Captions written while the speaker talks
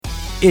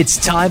It's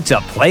time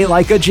to play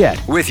like a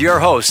Jet with your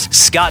host,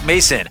 Scott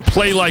Mason.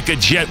 Play like a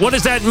Jet. What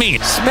does that mean?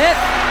 Smith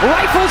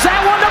rifles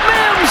that one to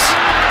Mims,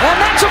 and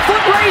that's a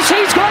foot race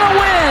he's going to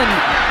win.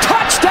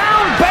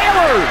 Touchdown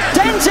Baylor.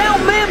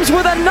 Denzel Mims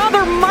with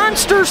another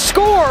monster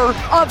score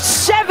of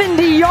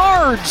 70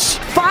 yards.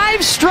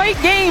 5 straight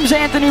games,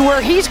 Anthony, where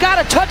he's got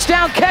a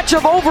touchdown catch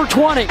of over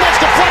 20. That's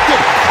deflected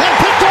and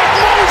picked up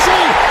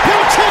Mosley.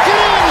 He'll take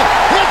it in.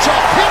 It's a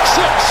pick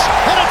six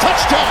and a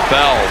touchdown.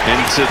 Bell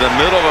into the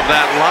middle of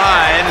that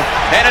line,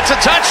 and it's a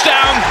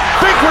touchdown.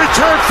 Big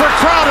return for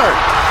Crowder.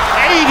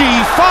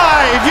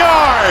 85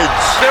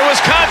 yards. There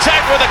was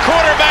contact with the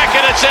quarterback,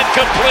 and it's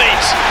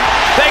incomplete.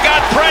 They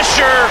got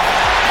pressure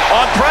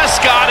on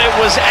Prescott. It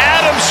was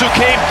Adams who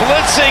came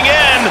blitzing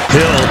in.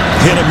 Hill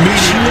hit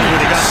immediately when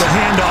he got the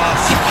handoff.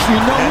 You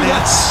know and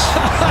that. it's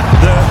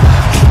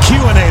the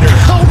Coordinator.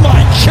 Oh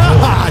my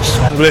gosh.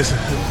 Listen,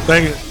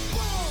 thank you.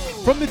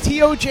 From the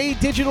TOJ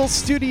Digital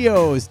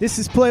Studios, this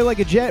is Play Like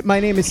a Jet.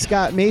 My name is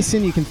Scott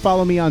Mason. You can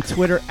follow me on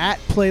Twitter at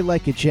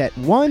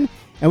PlayLikeAJet1.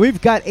 And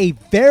we've got a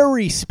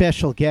very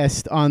special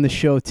guest on the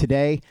show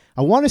today.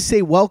 I want to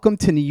say welcome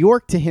to New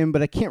York to him,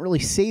 but I can't really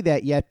say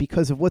that yet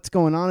because of what's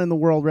going on in the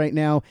world right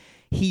now.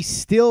 He's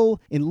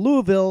still in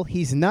Louisville.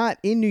 He's not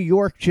in New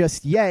York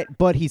just yet,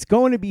 but he's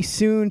going to be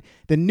soon.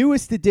 The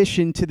newest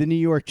addition to the New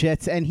York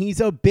Jets, and he's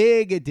a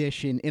big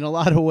addition in a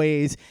lot of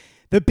ways.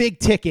 The big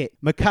ticket,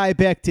 Mekhi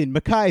Becton.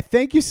 Mekhi,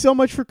 thank you so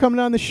much for coming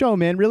on the show,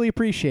 man. Really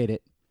appreciate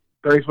it.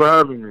 Thanks for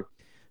having me.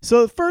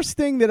 So the first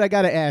thing that I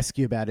got to ask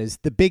you about is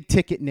the big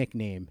ticket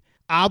nickname.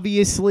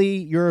 Obviously,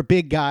 you're a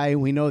big guy.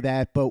 We know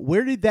that. But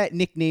where did that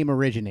nickname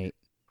originate?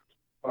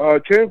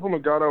 It came from a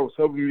guy that was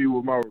helping me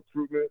with my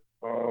recruitment.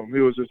 He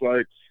was just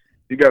like,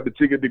 he got the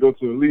ticket to go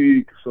to the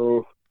league.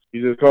 So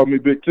he just called me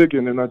Big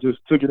Ticket, and I just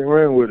took it and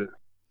ran with it.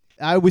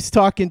 I was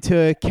talking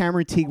to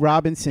Cameron Teague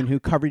Robinson, who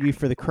covered you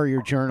for the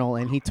Courier-Journal,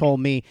 and he told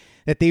me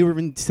that they were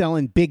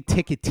selling big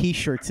ticket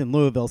T-shirts in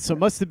Louisville. So it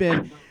must have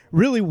been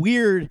really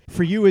weird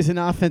for you as an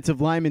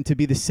offensive lineman to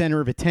be the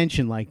center of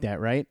attention like that,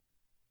 right?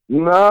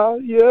 Nah,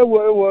 yeah,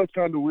 well, it was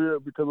kind of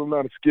weird because I'm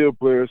not a skilled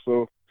player,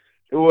 so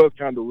it was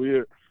kind of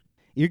weird.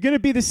 You're going to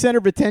be the center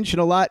of attention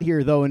a lot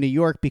here, though, in New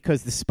York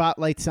because the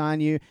spotlight's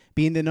on you,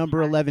 being the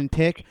number 11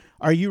 pick.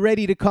 Are you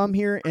ready to come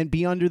here and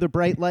be under the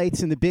bright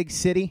lights in the big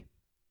city?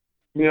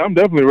 Yeah, I'm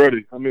definitely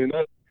ready. I mean,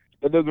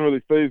 that doesn't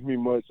really faze me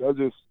much. I'm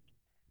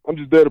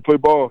just there to play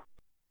ball.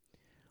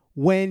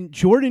 When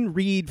Jordan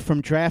Reed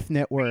from Draft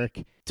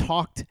Network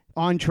talked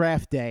on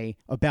draft day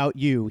about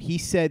you, he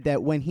said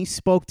that when he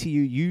spoke to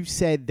you, you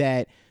said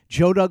that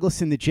Joe Douglas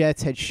and the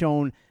Jets had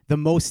shown the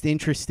most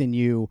interest in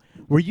you.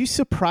 Were you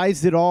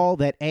surprised at all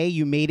that A,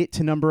 you made it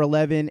to number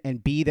 11,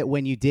 and B, that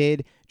when you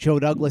did, Joe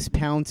Douglas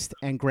pounced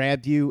and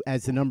grabbed you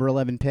as the number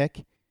 11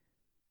 pick?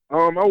 I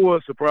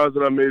was surprised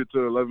that I made it to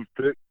the 11th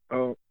pick.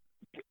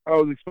 I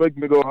was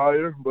expecting to go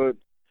higher, but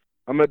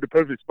I'm at the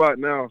perfect spot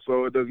now,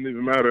 so it doesn't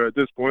even matter at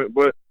this point.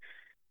 But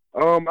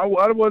I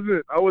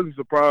wasn't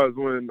surprised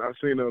when I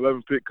seen the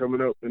 11th pick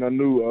coming up, and I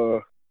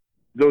knew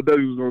Joe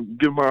Douglas was going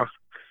to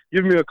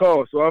give me a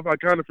call. So I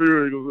kind of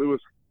figured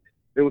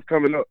it was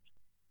coming up.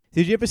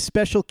 Did you have a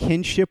special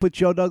kinship with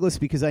Joe Douglas?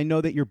 Because I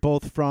know that you're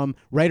both from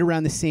right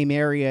around the same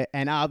area,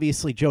 and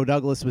obviously Joe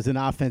Douglas was an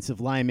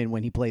offensive lineman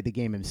when he played the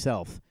game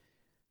himself.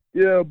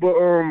 Yeah, but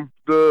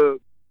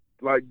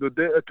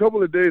a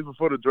couple of days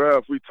before the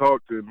draft, we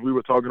talked and we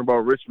were talking about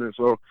Richmond,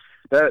 so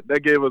that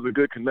gave us a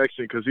good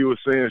connection because he was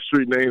saying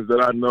street names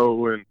that I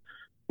know, and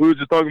we were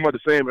just talking about the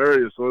same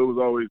area, so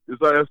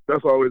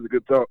that's always a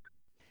good talk.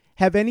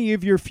 Have any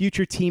of your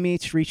future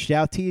teammates reached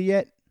out to you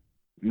yet?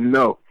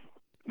 No,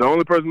 the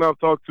only person I've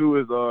talked to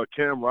is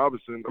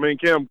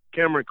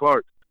Cameron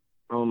Clark.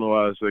 I don't know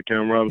why I said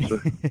Cam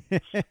Robinson.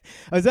 I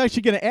was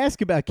actually going to ask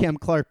about Cam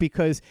Clark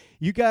because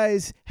you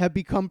guys have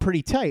become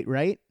pretty tight,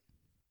 right?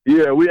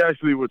 Yeah, we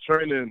actually was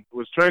training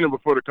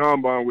before the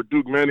combine with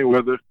Duke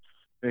Manyweather,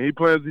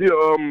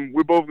 and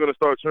we're both going to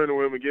start training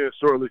with him again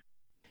shortly.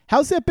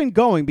 How's that been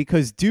going?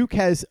 Because Duke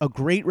has a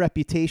great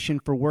reputation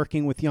for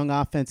working with young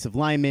offensive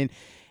linemen,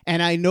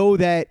 and I know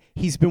that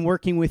he's been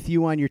working with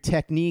you on your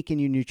technique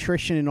and your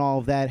nutrition and all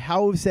of that.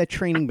 How has that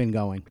training been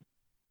going?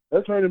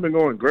 That training been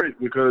going great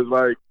because,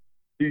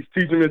 he's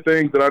teaching me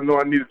things that I know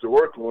I needed to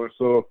work on,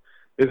 so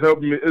it's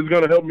helping me. It's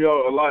going to help me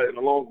out a lot in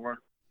the long run.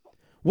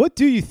 What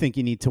do you think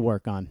you need to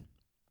work on?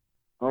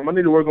 I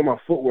need to work on my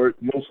footwork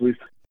mostly.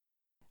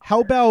 How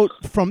about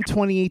from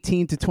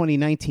 2018 to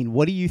 2019?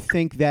 What do you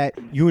think that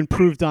you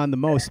improved on the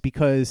most?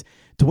 Because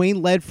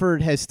Dwayne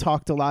Ledford has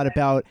talked a lot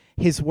about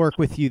his work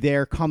with you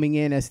there, coming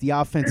in as the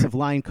offensive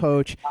line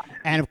coach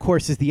and, of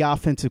course, as the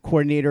offensive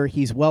coordinator.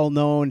 He's well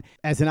known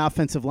as an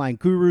offensive line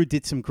guru,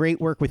 did some great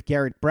work with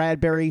Garrett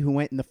Bradbury, who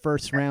went in the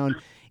first round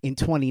in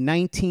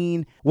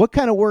 2019. What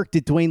kind of work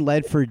did Dwayne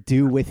Ledford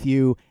do with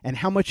you, and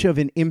how much of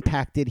an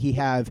impact did he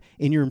have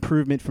in your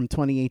improvement from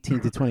 2018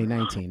 to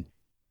 2019?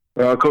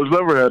 Coach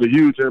Ledford had a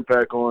huge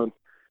impact on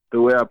the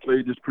way I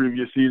played this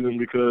previous season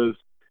because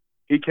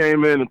he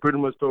came in and pretty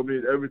much told me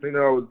everything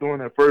that I was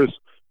doing at first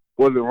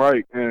wasn't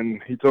right,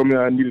 and he told me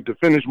I needed to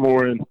finish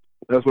more, and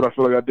that's what I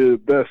feel like I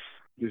did best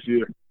this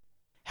year.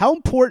 How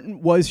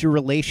important was your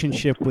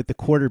relationship with the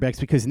quarterbacks?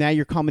 Because now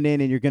you're coming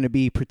in and you're going to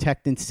be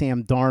protecting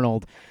Sam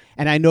Darnold.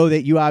 And I know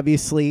that you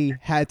obviously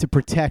had to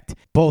protect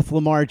both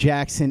Lamar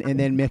Jackson and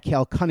then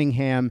Mikael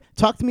Cunningham.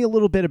 Talk to me a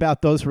little bit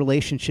about those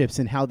relationships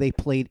and how they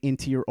played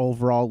into your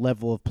overall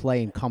level of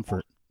play and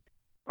comfort.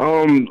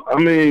 I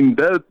mean,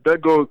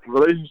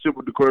 relationship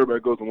with the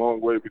quarterback goes a long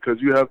way because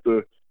you guys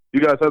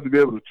have to be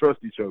able to trust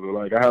each other.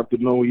 Like, I have to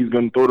know he's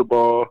going to throw the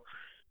ball.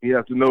 You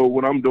have to know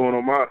what I'm doing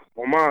on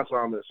my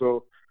assignment.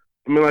 So,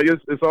 I mean, like,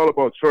 it's all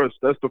about trust.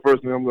 That's the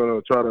first thing I'm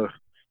going to try to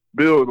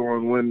build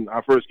on when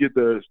I first get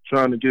there, is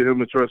trying to get him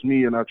to trust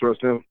me and I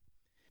trust him.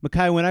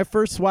 Mekhi, when I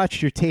first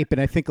watched your tape, and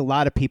I think a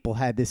lot of people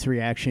had this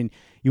reaction,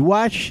 you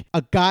watch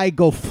a guy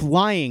go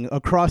flying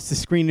across the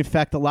screen. In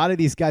fact, a lot of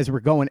these guys were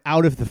going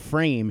out of the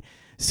frame.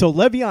 So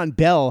Le'Veon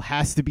Bell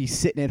has to be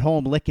sitting at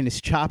home licking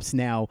his chops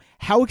now.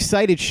 How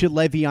excited should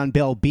Le'Veon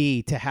Bell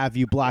be to have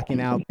you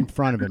blocking out in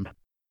front of him?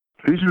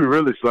 He should be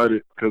really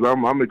excited because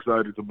I'm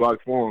excited to block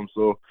for him.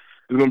 So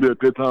it's going to be a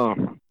good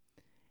time.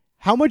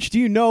 How much do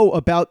you know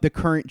about the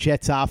current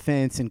Jets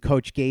offense and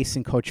Coach Gase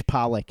and Coach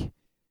Pollock?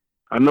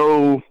 I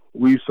know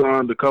we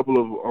signed a couple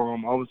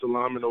of offensive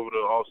linemen over the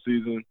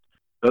offseason.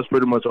 That's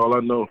pretty much all I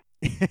know.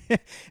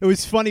 It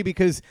was funny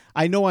because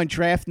I know on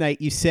draft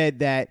night you said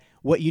that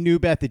what you knew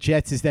about the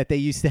Jets is that they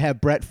used to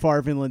have Brett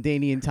Favre and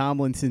LaDainian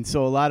Tomlinson,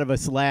 so a lot of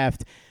us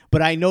laughed.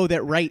 But I know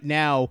that right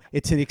now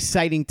it's an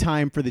exciting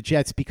time for the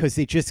Jets because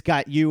they just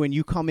got you, and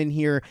you come in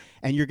here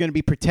and you're going to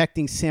be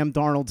protecting Sam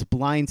Darnold's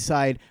blind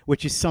side,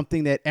 which is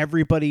something that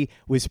everybody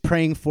was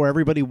praying for.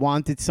 Everybody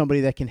wanted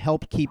somebody that can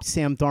help keep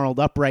Sam Darnold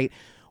upright.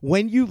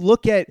 When you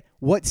look at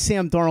what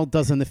Sam Darnold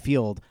does on the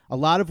field, a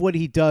lot of what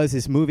he does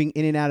is moving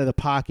in and out of the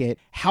pocket.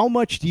 How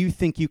much do you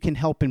think you can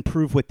help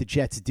improve what the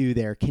Jets do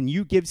there? Can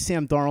you give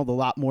Sam Darnold a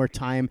lot more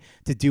time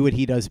to do what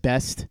he does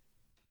best?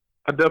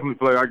 I definitely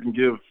feel like I can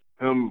give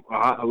him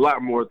a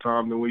lot more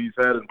time than what he's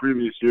had in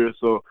previous years.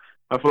 So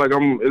I feel like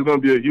it's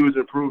going to be a huge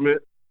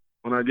improvement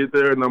when I get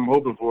there, and I'm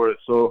hoping for it.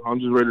 So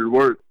I'm just ready to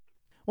work.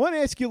 I want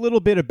to ask you a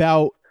little bit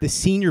about the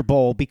Senior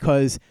Bowl,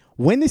 because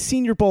when the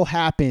Senior Bowl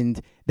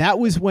happened, that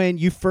was when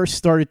you first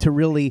started to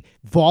really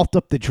vault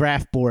up the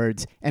draft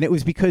boards, and it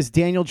was because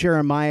Daniel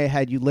Jeremiah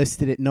had you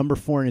listed at number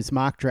 4 in his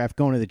mock draft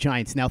going to the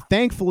Giants. Now,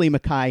 thankfully,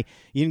 Mekhi,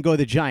 you didn't go to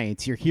the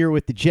Giants. You're here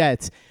with the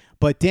Jets,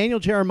 but Daniel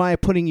Jeremiah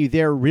putting you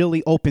there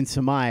really opened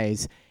some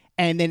eyes.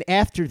 And then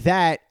after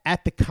that,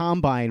 at the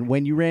Combine,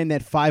 when you ran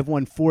that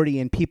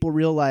 5.140 and people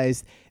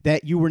realized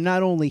that you were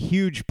not only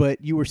huge,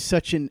 but you were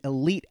such an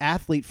elite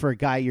athlete for a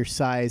guy your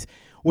size,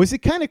 was it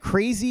kind of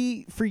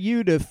crazy for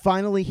you to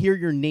finally hear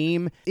your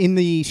name in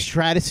the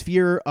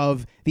stratosphere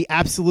of the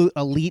absolute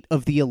elite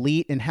of the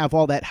elite and have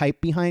all that hype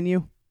behind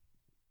you?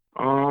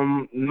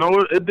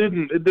 No, it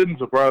didn't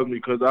surprise me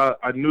because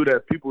I knew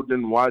that people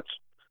didn't watch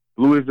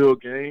Louisville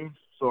games,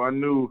 so I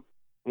knew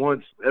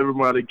once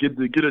everybody get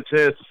a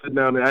chance to sit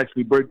down and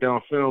actually break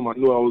down film, I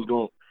knew I was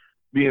going to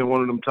be in one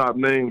of them top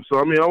names. So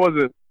I mean, I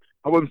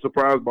wasn't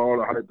surprised by all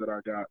the hype that I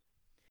got.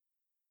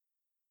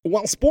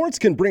 While sports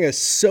can bring us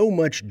so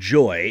much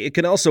joy, it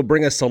can also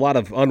bring us a lot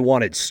of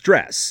unwanted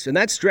stress, and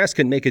that stress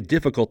can make it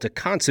difficult to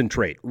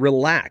concentrate,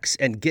 relax,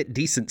 and get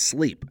decent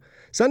sleep.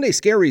 Sunday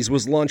Scaries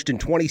was launched in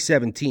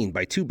 2017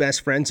 by two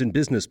best friends and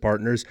business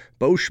partners,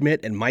 Bo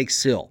Schmidt and Mike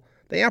Sill.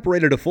 They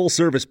operated a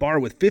full-service bar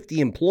with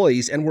 50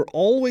 employees and were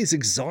always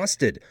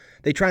exhausted.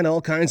 They tried all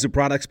kinds of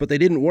products, but they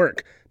didn't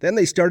work. Then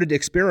they started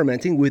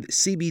experimenting with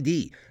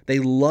CBD. They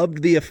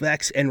loved the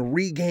effects and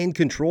regained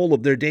control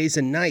of their days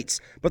and nights,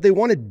 but they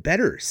wanted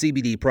better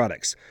CBD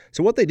products.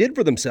 So what they did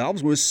for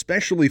themselves was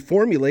specially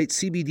formulate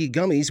CBD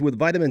gummies with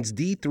vitamins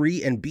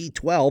D3 and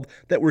B12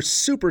 that were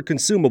super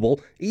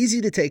consumable, easy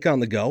to take on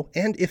the go,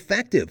 and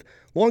effective.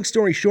 Long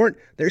story short,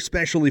 their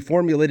specially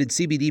formulated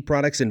CBD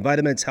products and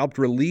vitamins helped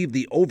relieve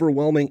the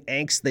overwhelming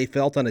angst they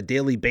felt on a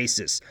daily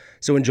basis.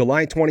 So in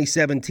July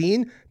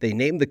 2017, they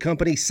named the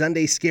company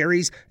Sunday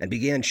Scaries and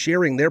began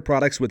sharing their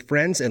products with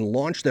friends and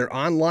launched their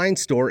online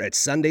store at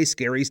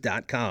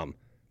sundayscaries.com.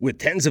 With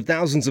tens of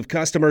thousands of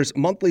customers,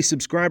 monthly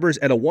subscribers,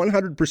 and a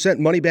 100%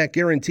 money-back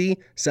guarantee,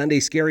 Sunday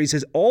Scaries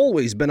has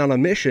always been on a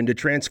mission to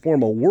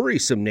transform a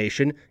worrisome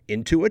nation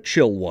into a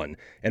chill one.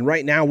 And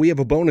right now, we have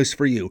a bonus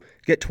for you.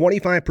 Get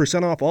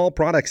 25% off all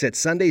products at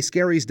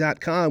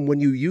sundayscaries.com when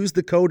you use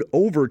the code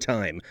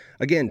OVERTIME.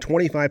 Again,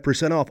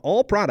 25% off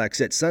all products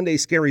at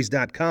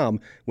sundayscaries.com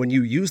when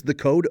you use the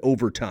code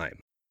OVERTIME.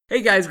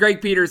 Hey guys,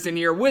 Greg Peterson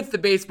here with the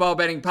Baseball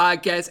Betting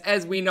Podcast.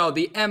 As we know,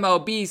 the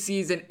MLB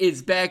season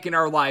is back in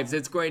our lives.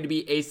 It's going to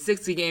be a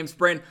 60-game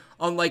sprint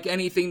unlike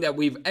anything that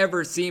we've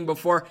ever seen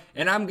before,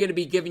 and I'm going to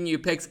be giving you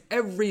picks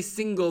every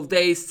single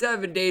day,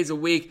 7 days a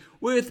week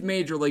with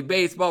Major League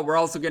Baseball. We're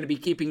also going to be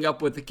keeping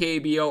up with the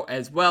KBO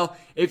as well.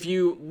 If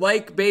you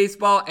like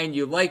baseball and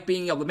you like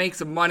being able to make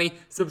some money,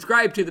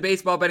 subscribe to the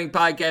Baseball Betting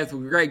Podcast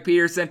with Greg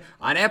Peterson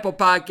on Apple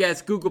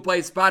Podcasts, Google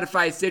Play,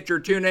 Spotify, Stitcher,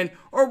 TuneIn,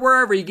 or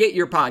wherever you get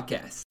your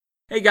podcasts.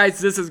 Hey guys,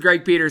 this is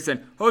Greg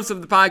Peterson, host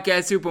of the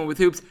podcast Hoopin' with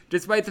Hoops.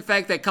 Despite the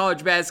fact that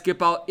college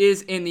basketball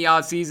is in the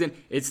offseason,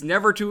 it's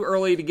never too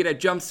early to get a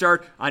jump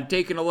start on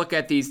taking a look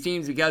at these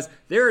teams because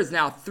there is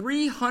now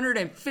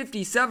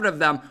 357 of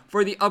them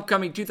for the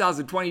upcoming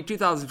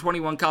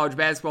 2020-2021 college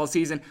basketball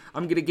season.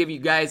 I'm going to give you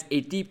guys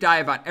a deep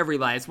dive on every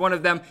last one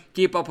of them,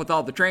 keep up with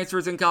all the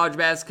transfers in college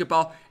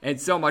basketball,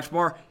 and so much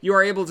more. You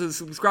are able to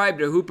subscribe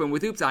to Hoopin'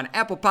 with Hoops on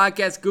Apple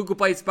Podcasts, Google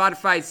Play,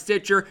 Spotify,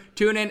 Stitcher,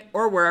 TuneIn,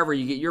 or wherever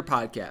you get your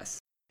podcasts.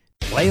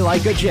 Play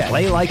like a Jet.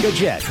 Play like a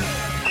Jet.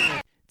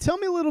 Tell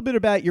me a little bit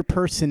about your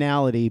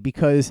personality,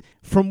 because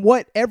from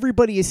what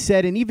everybody has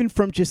said, and even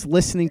from just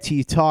listening to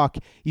you talk,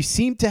 you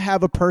seem to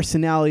have a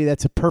personality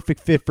that's a perfect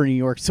fit for New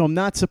York. So I'm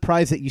not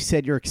surprised that you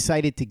said you're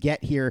excited to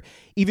get here,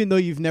 even though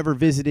you've never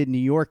visited New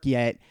York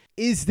yet.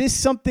 Is this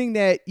something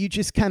that you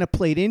just kind of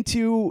played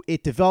into,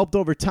 it developed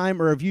over time,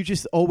 or have you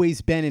just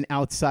always been an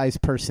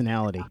outsized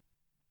personality?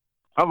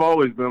 I've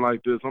always been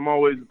like this. I'm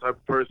always the type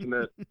of person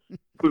that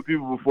put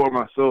people before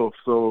myself.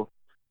 So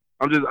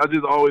I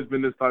just always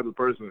been this type of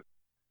person.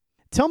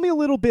 Tell me a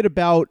little bit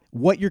about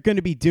what you're going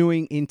to be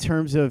doing in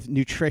terms of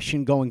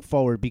nutrition going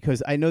forward,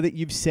 because I know that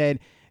you've said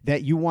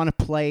that you want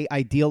to play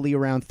ideally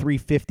around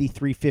 350,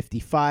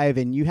 355,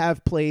 and you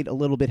have played a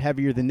little bit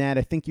heavier than that.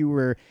 I think you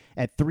were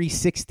at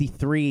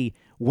 363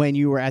 when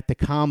you were at the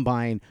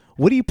Combine.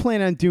 What do you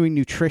plan on doing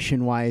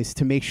nutrition-wise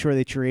to make sure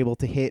that you're able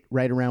to hit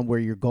right around where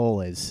your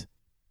goal is?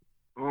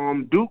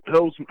 Duke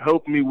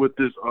helped me with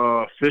this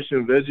fish,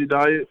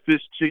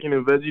 chicken,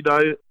 and veggie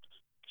diet.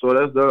 So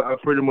I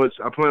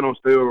plan on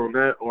staying on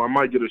that, or I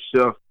might get a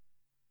chef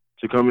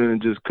to come in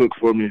and just cook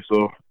for me.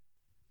 So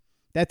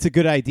that's a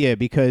good idea,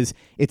 because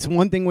it's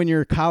one thing when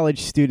you're a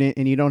college student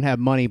and you don't have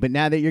money, but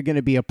now that you're going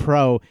to be a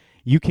pro,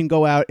 you can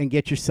go out and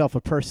get yourself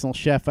a personal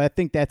chef. I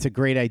think that's a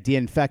great idea.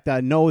 In fact,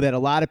 I know that a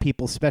lot of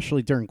people,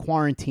 especially during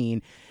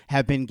quarantine,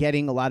 have been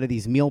getting a lot of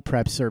these meal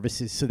prep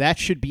services. So that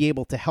should be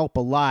able to help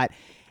a lot.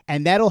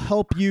 And that'll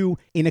help you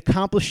in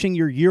accomplishing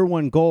your year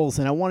one goals.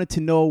 And I wanted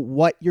to know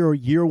what your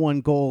year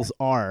one goals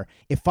are.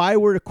 If I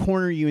were to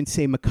corner you and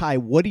say, Mekhi,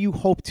 what do you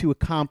hope to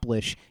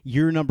accomplish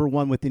year number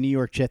one with the New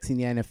York Jets in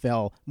the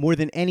NFL? More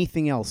than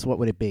anything else, what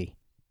would it be?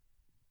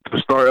 To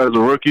start as a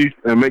rookie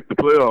and make the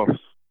playoffs.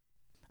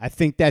 I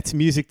think that's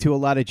music to a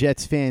lot of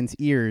Jets fans'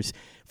 ears.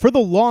 For the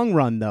long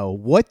run, though,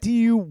 what do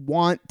you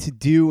want to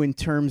do in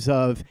terms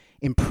of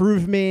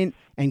improvement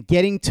and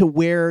getting to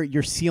where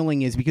your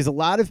ceiling is? Because a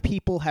lot of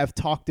people have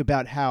talked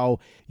about how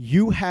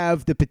you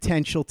have the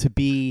potential to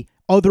be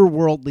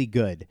otherworldly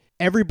good.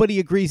 Everybody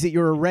agrees that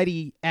you're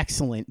already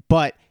excellent,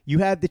 but you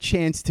have the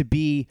chance to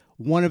be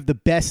one of the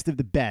best of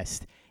the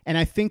best. And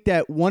I think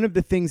that one of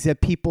the things that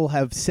people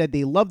have said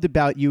they loved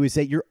about you is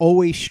that you're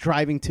always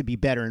striving to be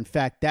better. In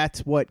fact,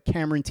 that's what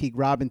Cameron Teague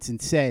Robinson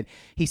said.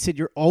 He said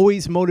you're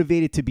always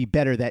motivated to be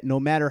better, that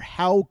no matter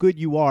how good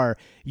you are,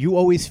 you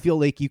always feel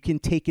like you can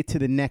take it to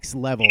the next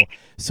level.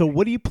 So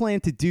what do you plan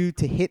to do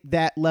to hit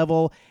that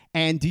level?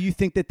 And do you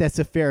think that that's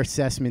a fair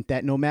assessment,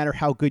 that no matter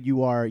how good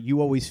you are, you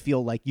always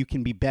feel like you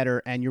can be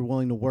better and you're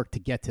willing to work to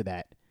get to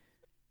that?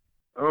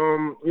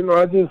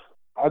 I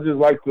just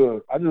like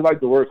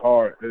to work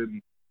hard,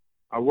 and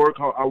I work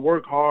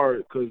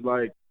hard because,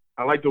 like,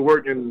 I like to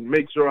work and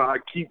make sure I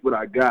keep what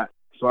I got.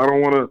 So I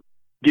don't want to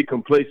get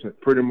complacent,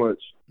 pretty much.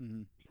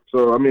 Mm-hmm.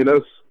 So, I mean,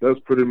 that's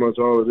pretty much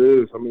all it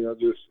is. I mean,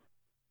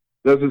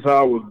 that's just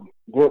how I was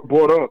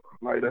brought up.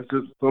 Like, that's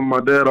just something my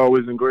dad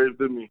always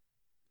engraved in me.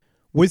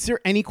 Was there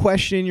any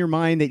question in your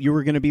mind that you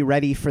were going to be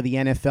ready for the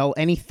NFL?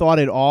 Any thought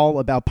at all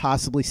about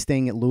possibly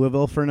staying at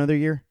Louisville for another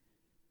year?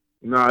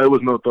 Nah, it was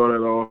no thought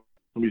at all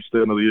for me to stay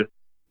another year.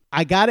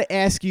 I got to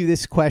ask you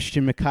this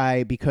question,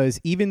 Mekhi, because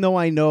even though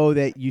I know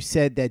that you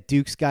said that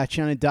Duke's got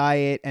you on a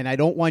diet, and I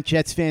don't want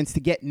Jets fans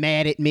to get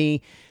mad at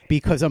me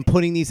because I'm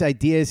putting these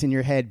ideas in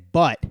your head,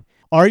 but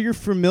are you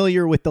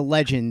familiar with the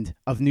legend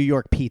of New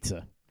York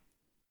pizza?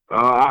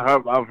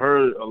 I've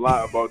heard a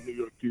lot about New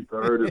York pizza.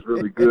 I heard it's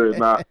really good.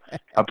 And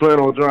I plan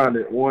on trying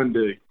it one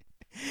day.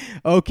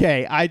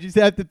 Okay, I just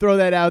have to throw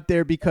that out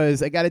there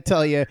because I got to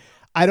tell you,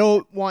 I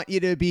don't want you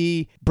to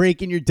be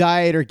breaking your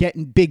diet or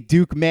getting Big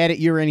Duke mad at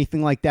you or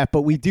anything like that,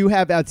 but we do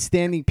have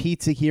outstanding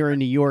pizza here in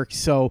New York.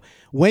 So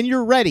when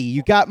you're ready,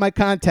 you got my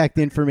contact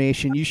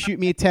information. You shoot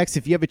me a text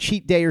if you have a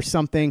cheat day or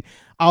something.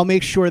 I'll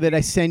make sure that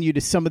I send you to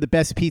some of the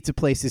best pizza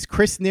places.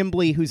 Chris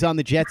Nimbley, who's on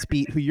the Jets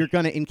beat, who you're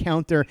going to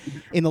encounter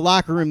in the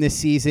locker room this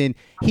season,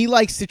 he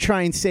likes to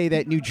try and say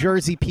that New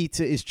Jersey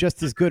pizza is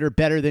just as good or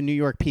better than New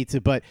York pizza,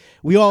 but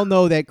we all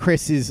know that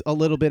Chris is a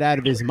little bit out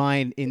of his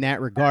mind in that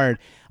regard.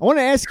 I want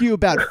to ask you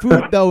about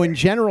food, though, in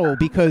general,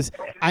 because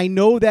I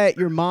know that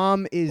your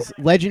mom is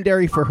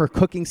legendary for her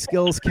cooking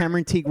skills.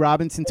 Cameron Teague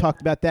Robinson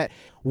talked about that.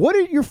 What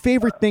are your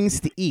favorite things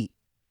to eat?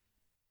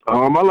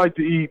 I like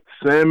to eat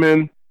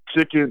salmon,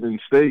 chicken, and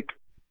steak.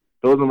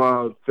 Those are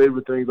my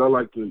favorite things I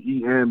like to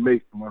eat and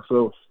make for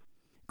myself.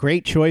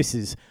 Great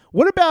choices.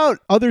 What about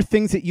other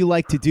things that you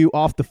like to do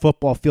off the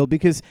football field?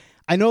 Because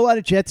I know a lot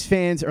of Jets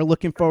fans are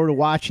looking forward to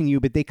watching you,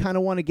 but they kind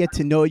of want to get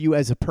to know you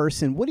as a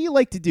person. What do you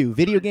like to do?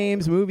 Video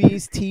games,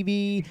 movies,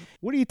 TV?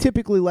 What do you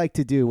typically like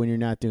to do when you're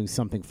not doing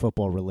something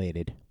football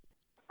related?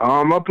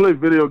 I play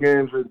video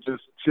games and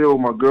just chill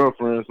with my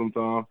girlfriend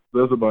sometimes.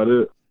 That's about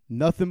it.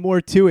 Nothing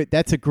more to it.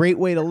 That's a great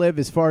way to live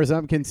as far as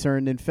I'm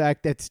concerned. In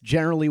fact, that's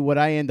generally what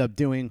I end up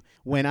doing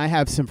when I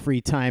have some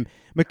free time.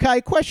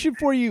 Mekhi, question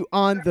for you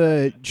on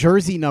the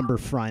jersey number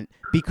front,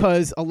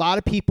 because a lot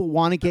of people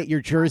want to get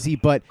your jersey,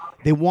 but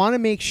they want to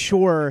make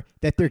sure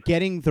that they're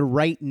getting the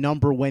right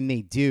number when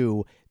they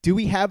do. Do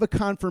we have a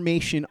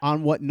confirmation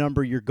on what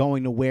number you're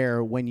going to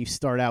wear when you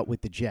start out with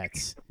the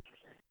Jets?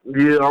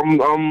 Yeah, I'm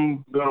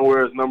gonna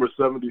wear his number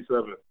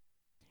 77.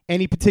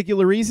 Any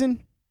particular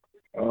reason?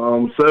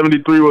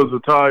 73 was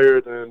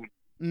retired,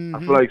 and I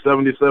feel like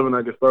 77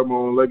 I can start my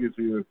own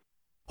legacy in.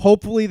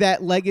 Hopefully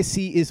that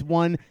legacy is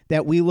one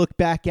that we look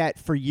back at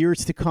for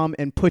years to come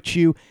and put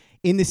you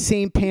in the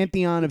same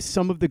pantheon of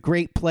some of the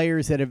great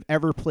players that have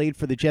ever played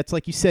for the Jets.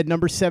 Like you said,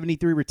 number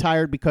 73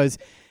 retired because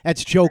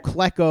that's Joe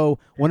Klecko,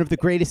 one of the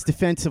greatest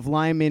defensive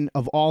linemen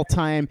of all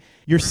time.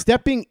 You're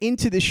stepping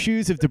into the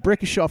shoes of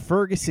DeBrickashaw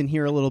Ferguson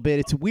here a little bit.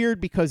 It's weird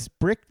because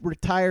Brick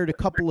retired a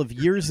couple of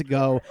years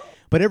ago,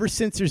 but ever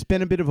since there's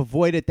been a bit of a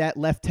void at that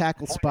left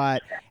tackle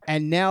spot,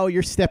 and now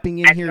you're stepping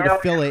in here to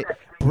fill it.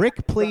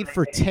 Brick played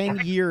for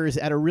 10 years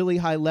at a really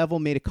high level,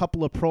 made a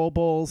couple of Pro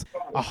Bowls,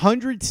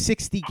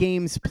 160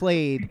 games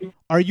played.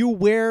 Are you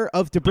aware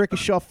of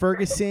DeBrickashaw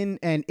Ferguson?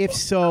 And if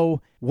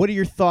so, what are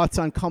your thoughts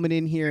on coming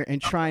in here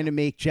and trying to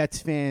make Jets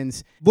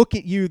fans look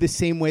at you the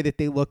same way that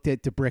they looked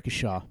at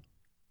DeBrickashaw?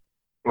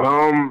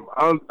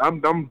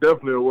 I'm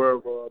definitely aware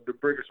of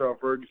DeBrickashaw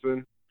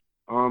Ferguson.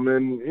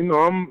 And you know,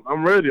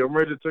 I'm ready. I'm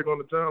ready to take on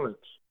the challenge.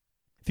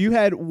 If you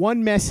had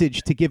one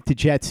message to give to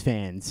Jets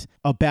fans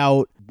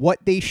about what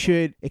they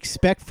should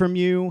expect from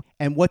you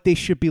and what they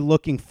should be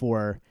looking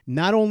for,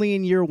 not only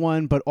in year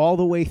one, but all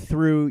the way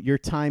through your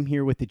time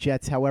here with the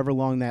Jets, however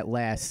long that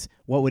lasts,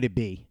 what would it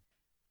be?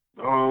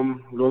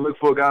 I'm going to look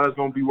for a guy that's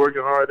going to be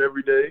working hard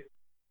every day,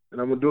 and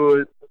I'm going to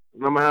do it,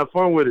 and I'm going to have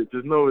fun with it.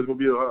 Just know it's going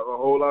to be a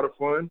whole lot of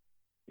fun,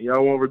 and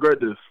y'all won't regret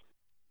this.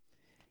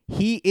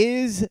 He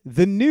is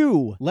the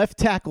new left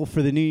tackle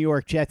for the New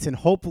York Jets and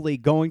hopefully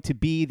going to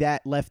be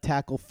that left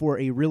tackle for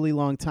a really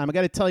long time. I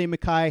got to tell you,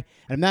 Mekhi, and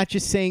I'm not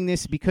just saying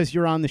this because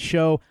you're on the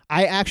show.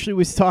 I actually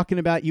was talking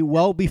about you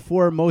well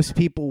before most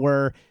people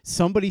were.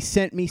 Somebody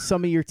sent me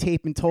some of your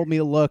tape and told me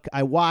to look.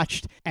 I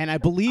watched, and I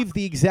believe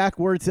the exact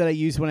words that I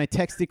used when I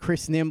texted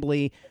Chris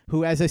Nimbley,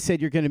 who, as I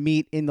said, you're going to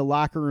meet in the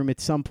locker room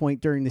at some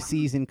point during the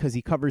season because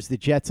he covers the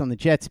Jets on the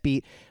Jets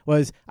beat,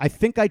 was I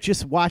think I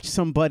just watched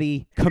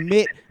somebody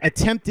commit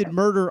attempted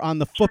murder on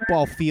the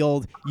football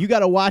field. You got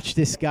to watch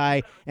this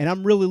guy, and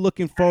I'm really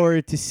looking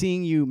forward to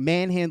seeing you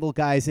manhandle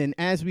guys and,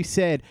 as we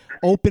said,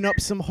 open up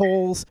some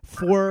holes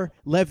for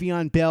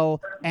Le'Veon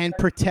Bell and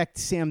protect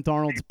Sam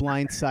Darnold's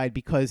blind side,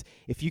 because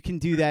if you can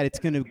do that, it's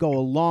going to go a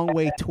long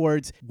way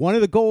towards one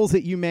of the goals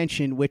that you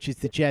mentioned, which is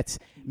the Jets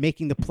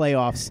making the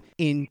playoffs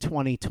in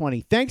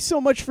 2020. Thanks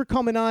so much for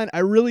coming on. I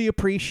really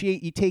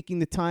appreciate you taking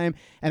the time,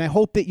 and I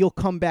hope that you'll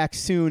come back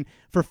soon.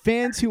 For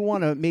fans who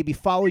want to maybe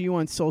follow you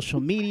on social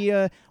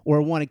media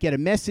or want to get a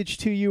message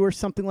to you or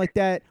something like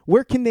that,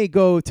 where can they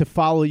go to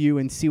follow you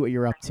and see what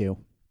you're up to?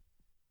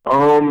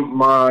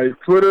 My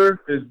Twitter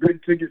is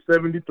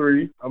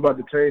BigTicket73. I'm about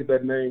to change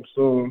that name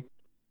soon.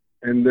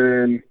 And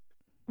then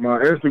my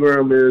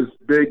Instagram is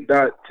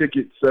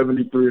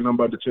big.ticket73, and I'm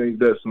about to change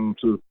that soon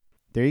too.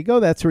 There you go.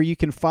 That's where you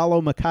can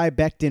follow Mekhi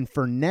Becton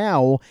for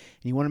now.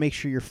 And you want to make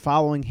sure you're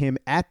following him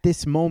at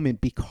this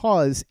moment,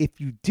 because if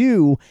you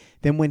do,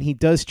 then when he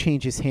does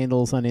change his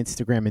handles on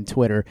Instagram and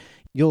Twitter,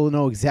 you'll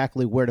know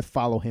exactly where to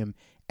follow him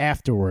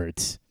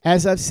afterwards.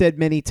 As I've said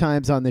many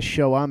times on the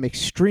show, I'm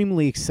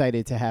extremely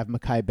excited to have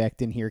Mekhi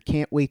Becton here.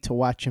 Can't wait to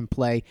watch him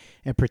play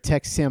and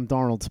protect Sam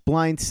Darnold's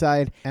blind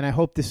side. And I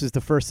hope this is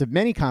the first of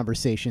many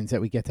conversations that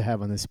we get to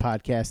have on this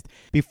podcast.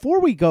 Before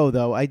we go,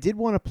 though, I did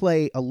want to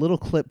play a little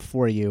clip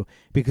for you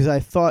because I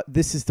thought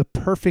this is the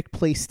perfect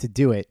place to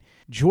do it.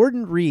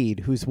 Jordan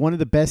Reed, who's one of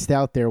the best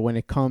out there when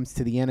it comes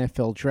to the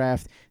NFL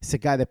draft, is a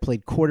guy that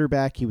played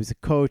quarterback. He was a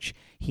coach.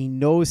 He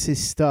knows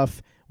his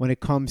stuff when it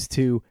comes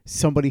to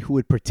somebody who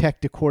would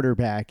protect a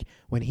quarterback.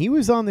 When he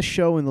was on the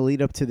show in the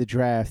lead up to the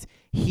draft,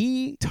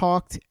 he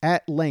talked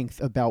at length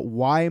about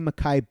why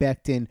Mekhi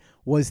Becton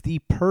was the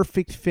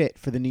perfect fit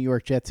for the New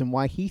York Jets and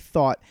why he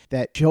thought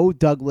that Joe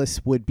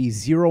Douglas would be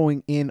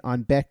zeroing in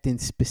on Becton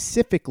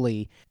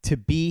specifically to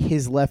be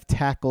his left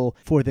tackle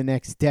for the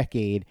next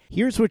decade.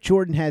 Here's what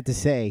Jordan had to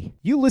say.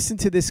 You listen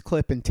to this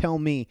clip and tell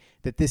me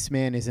that this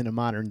man isn't a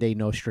modern-day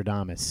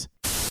Nostradamus.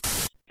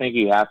 I think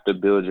you have to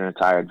build your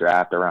entire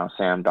draft around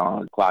Sam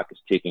Darnold. The clock is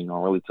ticking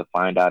on really to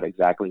find out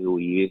exactly who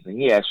he is. And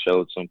he has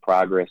showed some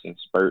progress in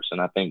spurts, and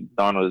I think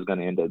Darnold is going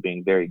to end up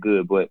being very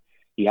good. But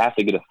you have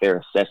to get a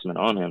fair assessment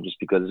on him just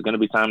because it's going to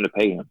be time to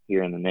pay him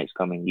here in the next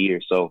coming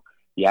year. So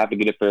you have to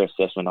get a fair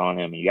assessment on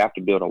him, and you have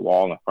to build a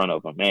wall in front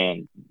of him.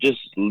 And just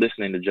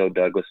listening to Joe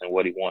Douglas and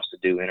what he wants to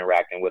do,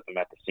 interacting with him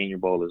at the Senior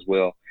Bowl as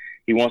well,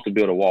 he wants to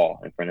build a wall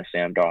in front of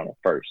Sam Darnold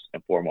first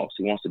and foremost.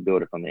 He wants to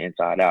build it from the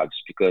inside out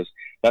just because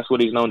that's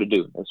what he's known to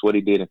do. That's what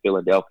he did in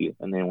Philadelphia.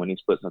 And then when he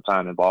split some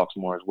time in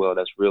Baltimore as well,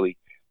 that's really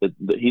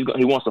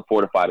he wants to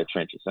fortify the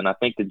trenches. And I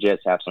think the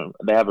Jets have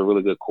a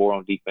really good core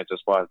on defense as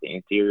far as the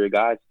interior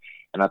guys.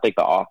 And I think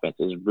the offense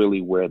is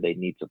really where they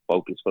need to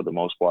focus for the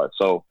most part.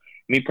 So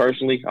me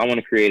personally, I want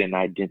to create an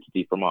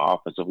identity for my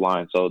offensive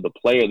line. So the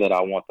player that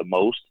I want the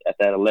most at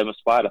that 11th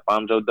spot, if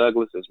I'm Joe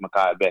Douglas, is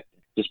Mekhi Becton,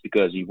 just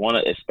because you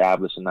want to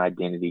establish an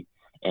identity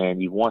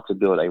and you want to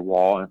build a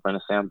wall in front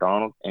of Sam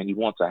Darnold, and you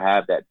want to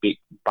have that big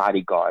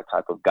bodyguard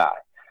type of guy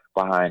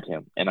behind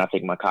him. And I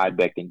think Mekhi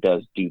Becton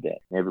does do that.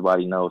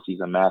 Everybody knows he's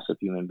a massive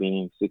human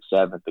being, 6'7",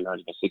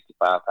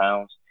 365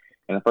 pounds.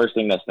 And the first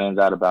thing that stands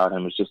out about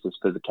him is just his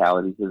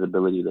physicality, his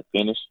ability to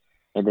finish.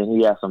 And then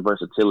he has some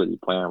versatility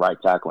playing right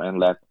tackle and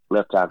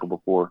left tackle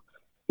before.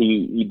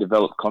 He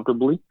developed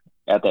comfortably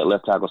at that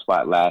left tackle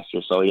spot last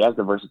year. So he has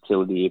the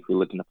versatility if you're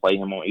looking to play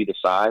him on either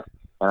side.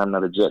 And I know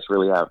the Jets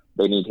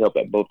they need help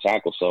at both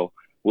tackles. So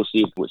we'll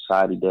see which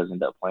side he does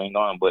end up playing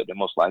on, but the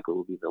most likely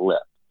will be the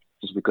left,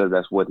 just because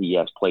that's what he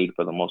has played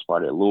for the most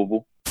part at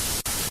Louisville.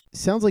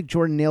 Sounds like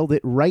Jordan nailed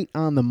it right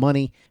on the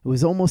money. It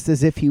was almost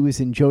as if he was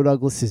in Joe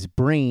Douglas's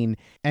brain,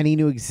 and he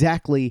knew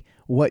exactly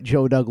what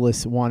Joe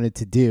Douglas wanted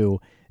to do.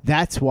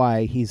 That's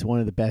why he's one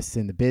of the best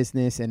in the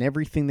business, and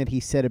everything that he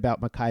said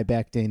about Mekhi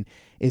Becton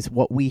is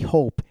what we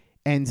hope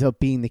ends up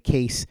being the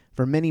case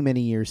for many,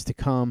 many years to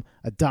come.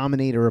 A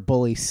dominator, a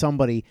bully,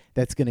 somebody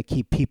that's going to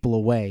keep people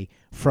away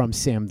from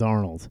Sam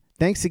Darnold.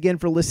 Thanks again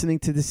for listening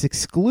to this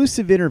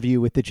exclusive interview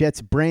with the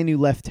Jets' brand new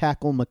left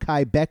tackle,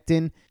 Mekhi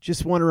Becton.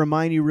 Just want to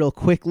remind you real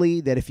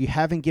quickly that if you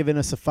haven't given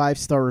us a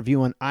 5-star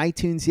review on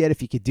iTunes yet,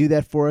 if you could do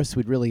that for us,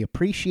 we'd really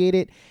appreciate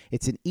it.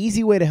 It's an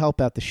easy way to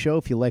help out the show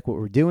if you like what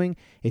we're doing.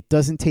 It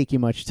doesn't take you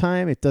much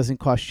time. It doesn't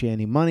cost you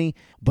any money,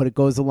 but it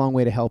goes a long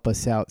way to help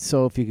us out.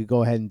 So if you could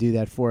go ahead and do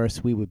that for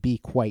us, we would be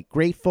quite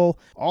grateful.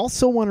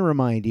 Also want to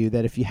remind you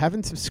that if you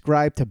haven't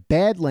subscribed to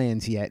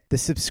Badlands yet, the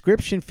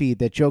subscription feed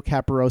that Joe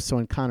Caporoso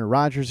and Connor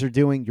Rogers are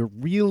doing, you're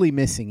really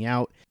missing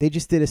out. They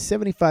just did a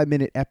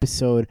 75-minute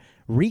episode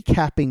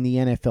recapping the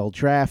NFL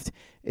draft.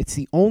 It's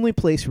the only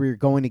place where you're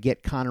going to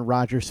get Connor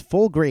Rogers'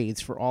 full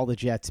grades for all the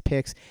Jets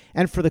picks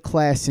and for the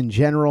class in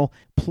general.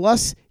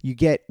 Plus, you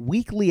get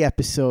weekly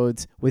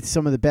episodes with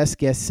some of the best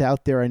guests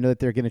out there. I know that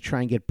they're going to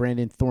try and get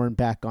Brandon Thorne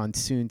back on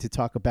soon to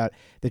talk about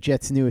the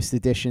Jets' newest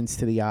additions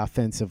to the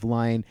offensive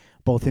line,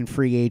 both in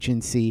free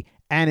agency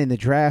and in the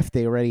draft.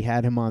 They already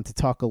had him on to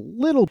talk a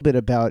little bit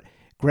about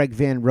Greg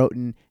Van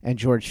Roten and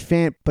George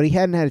Fant, but he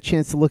hadn't had a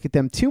chance to look at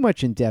them too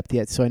much in depth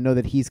yet, so I know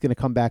that he's going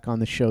to come back on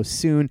the show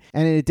soon.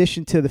 And in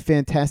addition to the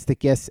fantastic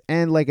guests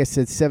and, like I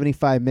said,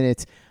 75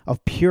 minutes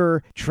of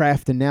pure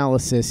draft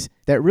analysis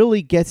that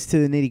really gets to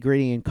the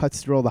nitty-gritty and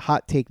cuts through all the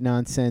hot take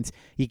nonsense,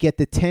 you get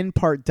the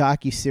 10-part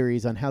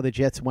docuseries on how the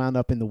Jets wound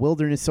up in the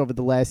wilderness over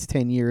the last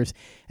 10 years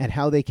and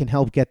how they can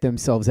help get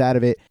themselves out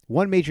of it.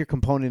 One major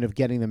component of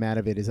getting them out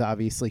of it is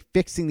obviously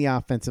fixing the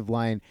offensive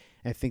line.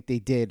 I think they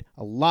did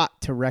a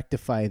lot to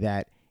rectify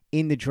that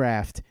in the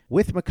draft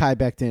with Mekhi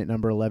Becton at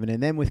number 11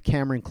 and then with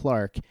Cameron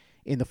Clark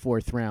in the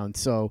 4th round.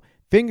 So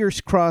fingers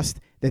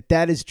crossed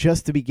that is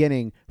just the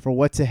beginning for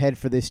what's ahead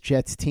for this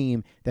Jets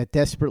team that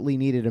desperately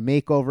needed a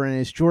makeover. And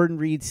as Jordan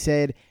Reed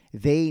said,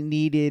 they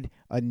needed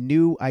a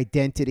new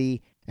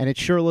identity. And it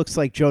sure looks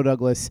like Joe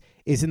Douglas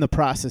is in the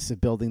process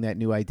of building that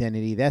new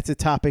identity. That's a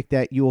topic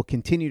that you will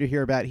continue to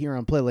hear about here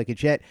on Play Like a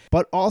Jet,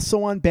 but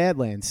also on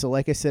Badlands. So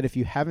like I said, if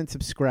you haven't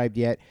subscribed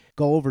yet,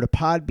 go over to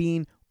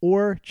Podbean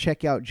or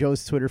check out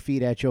Joe's Twitter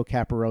feed at Joe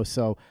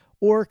Caporoso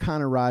or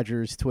Connor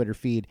Rogers' Twitter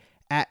feed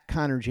at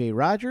Connor J.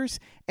 Rogers.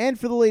 And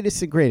for the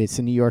latest and greatest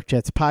in New York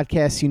Jets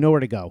podcasts, you know where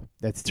to go.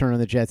 That's Turn on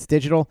the Jets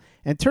Digital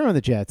and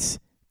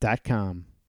turnonthejets.com.